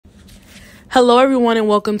Hello, everyone, and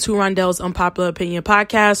welcome to Rondell's Unpopular Opinion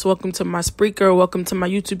Podcast. Welcome to my Spreaker. Welcome to my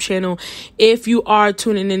YouTube channel. If you are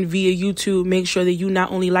tuning in via YouTube, make sure that you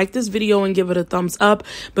not only like this video and give it a thumbs up,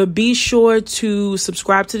 but be sure to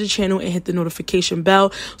subscribe to the channel and hit the notification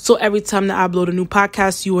bell. So every time that I upload a new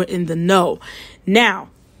podcast, you are in the know. Now,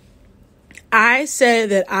 I said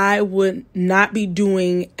that I would not be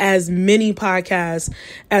doing as many podcasts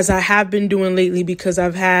as I have been doing lately because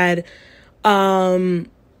I've had,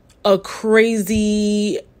 a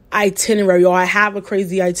crazy itinerary, or I have a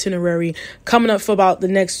crazy itinerary coming up for about the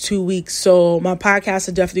next 2 weeks. So my podcasts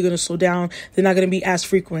are definitely going to slow down. They're not going to be as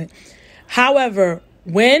frequent. However,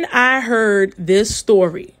 when I heard this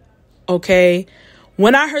story,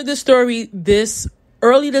 this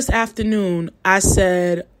early this afternoon, I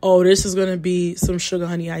said, oh, this is going to be some sugar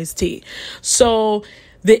honey iced tea. So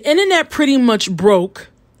the internet pretty much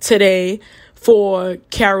broke today for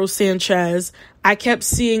Karol Sanchez. I kept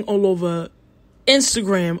seeing all over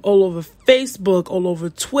Instagram, all over Facebook, all over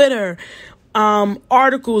Twitter,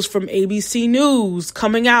 articles from ABC News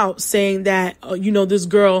coming out saying that, this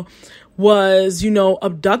girl was,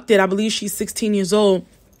 abducted. I believe she's 16 years old,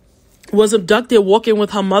 was abducted walking with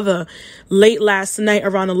her mother late last night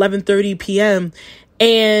around 11:30 p.m.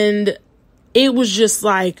 And it was just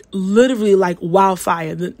literally like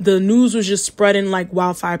wildfire. The news was just spreading like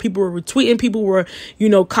wildfire. People were retweeting. People were,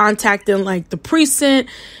 contacting the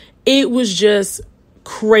precinct. It was just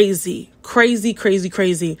crazy.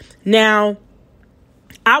 Now,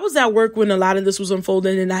 I was at work when a lot of this was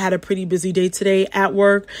unfolding, and I had a pretty busy day today at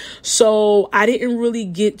work. So I didn't really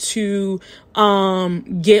get to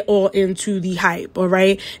get all into the hype. All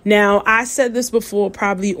right. Now, I said this before,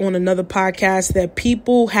 probably on another podcast, that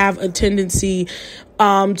people have a tendency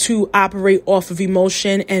to operate off of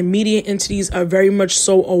emotion, and media entities are very much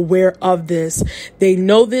so aware of this. They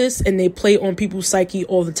know this, and they play on people's psyche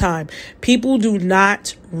all the time. People do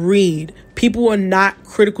not read. People are not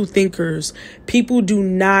critical thinkers. People do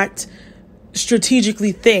not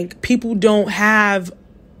strategically think. People don't have,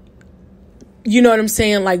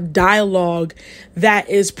 dialogue that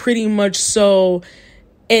is pretty much so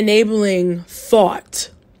enabling thought.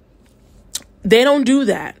 They don't do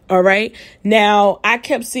that. All right. Now, I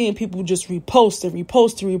kept seeing people just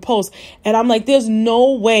repost. And I'm like, there's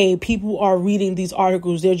no way people are reading these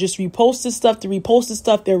articles. They're just reposting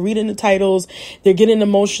stuff. They're reading the titles. They're getting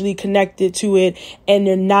emotionally connected to it. And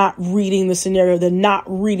they're not reading the scenario. They're not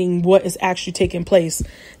reading what is actually taking place.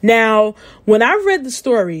 Now, when I read the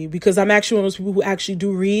story, because I'm actually one of those people who actually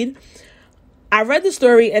do read, I read the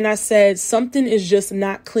story and I said, something is just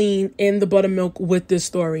not clean in the buttermilk with this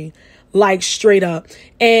story. Straight up.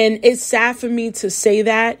 And it's sad for me to say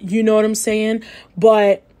that, you know what I'm saying?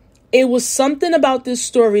 But it was something about this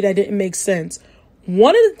story that didn't make sense.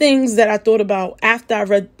 One of the things that I thought about after I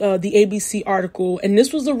read the ABC article, and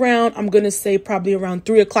this was around, I'm going to say probably around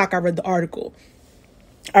 3:00, I read the article.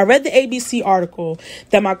 I read the ABC article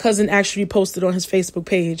that my cousin actually posted on his Facebook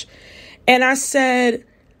page. And I said,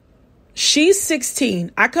 she's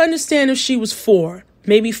 16. I could understand if she was 4,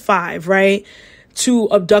 maybe 5, right? To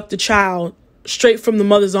abduct a child straight from the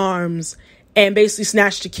mother's arms and basically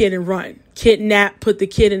snatch the kid and run. Kidnap, put the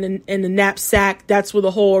kid in the knapsack. That's where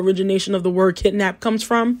the whole origination of the word kidnap comes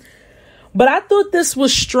from. But I thought this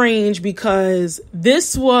was strange because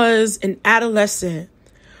this was an adolescent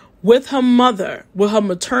with her mother, with her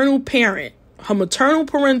maternal parent, her maternal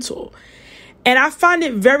parental. And I find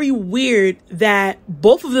it very weird that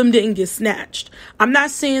both of them didn't get snatched. I'm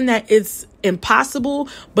not saying that it's impossible,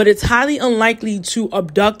 but it's highly unlikely to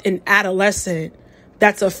abduct an adolescent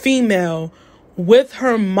that's a female with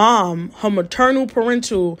her mom, her maternal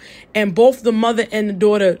parental, and both the mother and the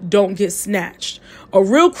daughter don't get snatched. A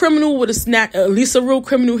real criminal would have snatched, at least a real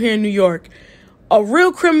criminal here in New York, a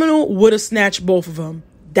real criminal would have snatched both of them.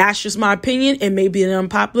 That's just my opinion. It may be an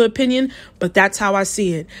unpopular opinion, but that's how I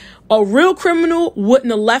see it. A real criminal wouldn't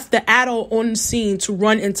have left the adult on the scene to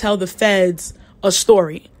run and tell the feds a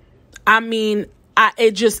story. I mean,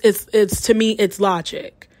 it's to me, it's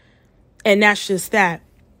logic. And that's just that.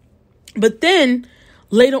 But then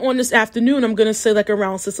later on this afternoon, I'm going to say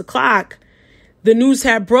around 6:00, the news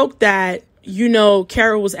had broke that,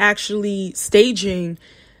 Karol was actually staging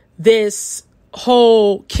this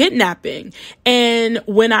whole kidnapping. And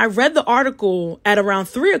when I read the article at around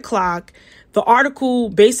 3:00, the article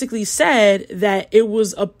basically said that it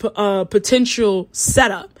was a potential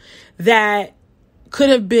setup that could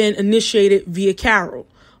have been initiated via Karol.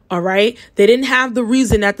 All right. They didn't have the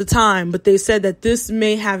reason at the time, but they said that this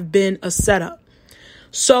may have been a setup.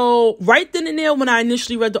 So right then and there, when I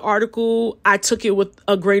initially read the article, I took it with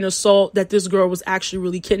a grain of salt that this girl was actually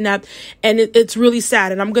really kidnapped. And it's really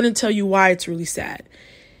sad. And I'm going to tell you why it's really sad.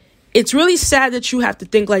 It's really sad that you have to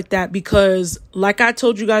think like that because, like I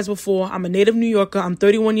told you guys before, I'm a native New Yorker. I'm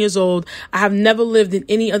 31 years old. I have never lived in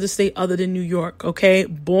any other state other than New York, okay?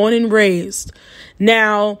 Born and raised.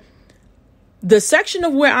 Now, the section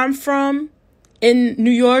of where I'm from in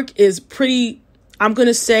New York is pretty, I'm going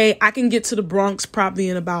to say I can get to the Bronx probably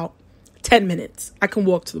in about 10 minutes. I can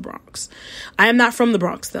walk to the Bronx. I am not from the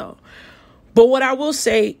Bronx, though. But what I will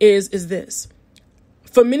say is this.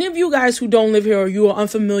 For many of you guys who don't live here or you are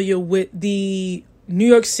unfamiliar with the New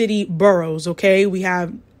York City boroughs, okay? We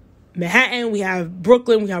have Manhattan, we have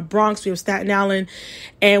Brooklyn, we have Bronx, we have Staten Island,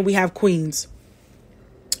 and we have Queens.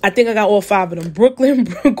 I think I got all 5 of them. Brooklyn,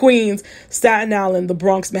 Queens, Staten Island, the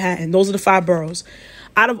Bronx, Manhattan. Those are the 5 boroughs.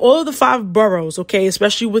 Out of all of the 5 boroughs, okay,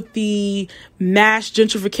 especially with the mass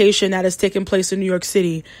gentrification that has taken place in New York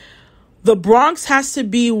City, the Bronx has to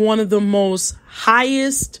be one of the most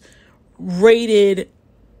highest rated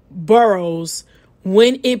boroughs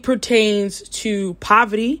when it pertains to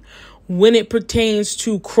poverty, when it pertains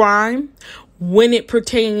to crime, when it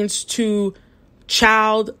pertains to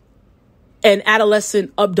child and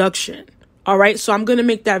adolescent abduction. All right. So I'm going to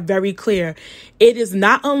make that very clear. It is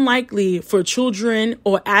not unlikely for children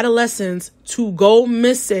or adolescents to go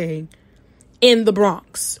missing in the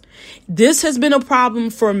Bronx. This has been a problem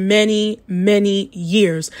for many, many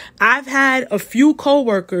years. I've had a few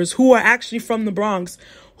coworkers who are actually from the Bronx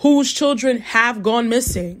whose children have gone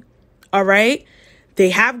missing. All right. They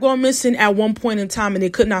have gone missing at one point in time and they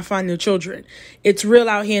could not find their children. It's real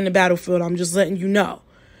out here in the battlefield. I'm just letting you know.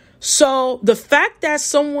 So the fact that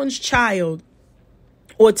someone's child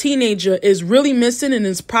or teenager is really missing and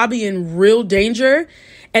is probably in real danger,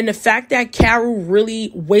 and the fact that Karol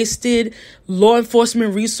really wasted law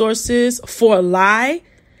enforcement resources for a lie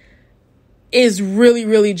is really,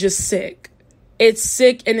 really just sick. It's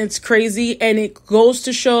sick and it's crazy, and it goes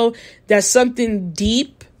to show that something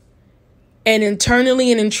deep and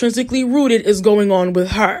internally and intrinsically rooted is going on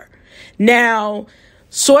with her. Now,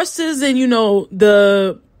 sources and,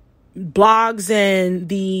 the blogs and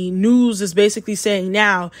the news is basically saying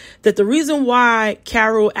now that the reason why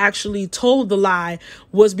Karol actually told the lie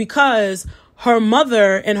was because her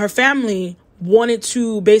mother and her family wanted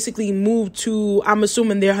to basically move to, I'm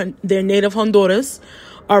assuming their native Honduras.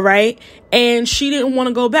 All right. And she didn't want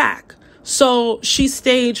to go back. So she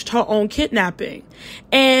staged her own kidnapping.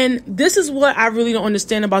 And this is what I really don't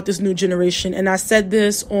understand about this new generation. And I said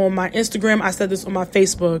this on my Instagram. I said this on my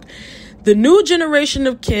Facebook. The new generation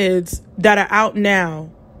of kids that are out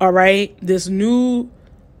now, all right, this new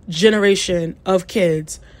generation of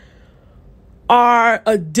kids are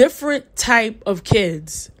a different type of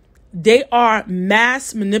kids. They are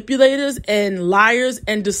mass manipulators and liars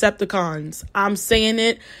and DeceptiCONs. I'm saying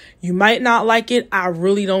it. You might not like it. I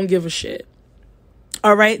really don't give a shit.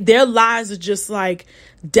 All right. Their lies are just like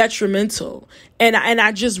detrimental. And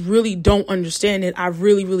I just really don't understand it. I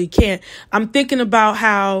really, really can't. I'm thinking about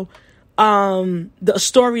how the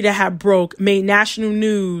story that had broke made national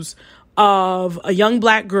news of a young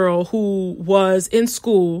black girl who was in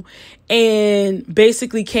school and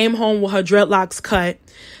basically came home with her dreadlocks cut.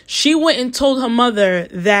 She went and told her mother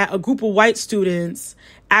that a group of white students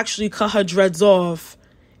actually cut her dreads off.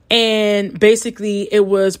 And basically it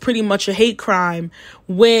was pretty much a hate crime.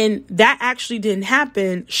 When that actually didn't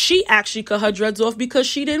happen, she actually cut her dreads off because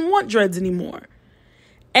she didn't want dreads anymore.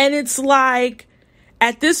 And it's like,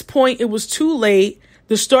 at this point, it was too late.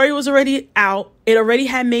 The story was already out. It already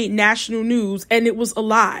had made national news, and it was a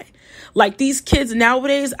lie. Like, these kids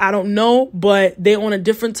nowadays, I don't know, but they're on a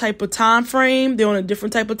different type of time frame. They're on a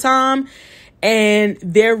different type of time, and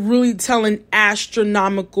they're really telling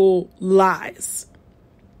astronomical lies.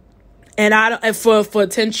 And for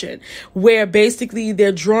attention, where basically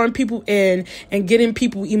they're drawing people in and getting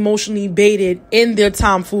people emotionally baited in their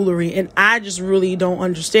tomfoolery. And I just really don't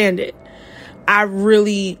understand it. I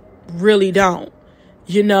really, really don't.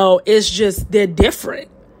 It's just, they're different.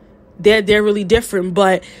 They're really different.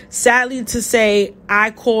 But sadly to say,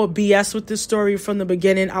 I called BS with this story from the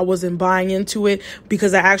beginning. I wasn't buying into it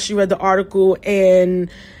because I actually read the article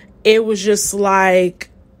and it was just like,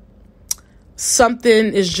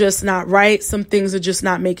 something is just not right. Some things are just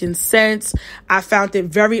not making sense. I found it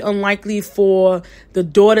very unlikely for the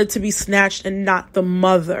daughter to be snatched and not the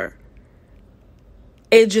mother.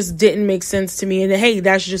 it just didn't make sense to me. And hey,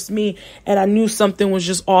 that's just me. And I knew something was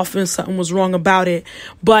just off and something was wrong about it.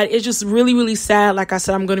 But it's just really, really sad. Like I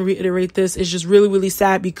said, I'm going to reiterate this. It's just really, really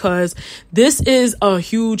sad because this is a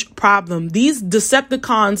huge problem. These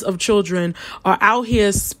Decepticons of children are out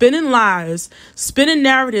here spinning lies, spinning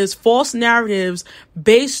narratives, false narratives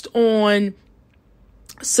based on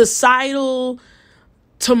societal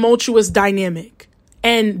tumultuous dynamic.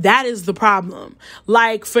 And that is the problem.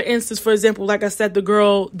 Like, for instance, for example, like I said, the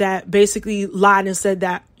girl that basically lied and said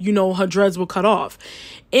that, her dreads were cut off.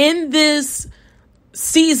 In this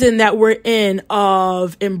season that we're in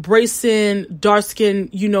of embracing dark-skinned,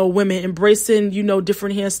 women, embracing,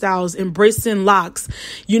 different hairstyles, embracing locks,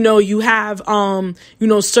 you have,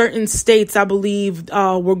 certain states, I believe,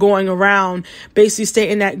 were going around basically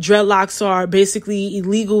stating that dreadlocks are basically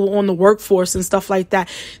illegal on the workforce and stuff like that.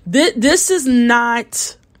 This is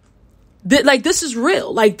not, this is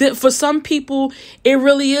real. For some people, it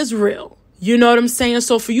really is real. You know what I'm saying?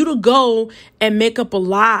 So for you to go and make up a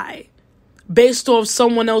lie based off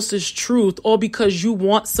someone else's truth or because you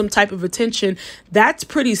want some type of attention, that's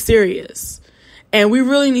pretty serious. And we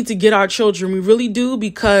really need to get our children. We really do,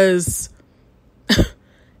 because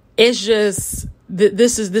it's just,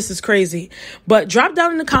 this is crazy. But drop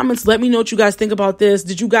down in the comments. Let me know what you guys think about this.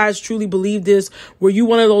 Did you guys truly believe this? Were you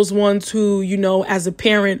one of those ones who, as a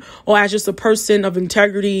parent or as just a person of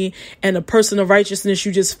integrity and a person of righteousness,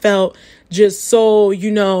 you just felt just so,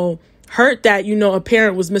 hurt that, a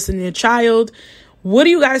parent was missing their child? What do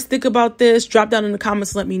you guys think about this? Drop down in the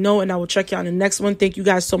comments. Let me know, and I will check you out in the next one. Thank you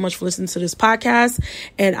guys so much for listening to this podcast,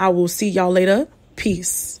 and I will see y'all later.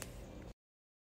 Peace.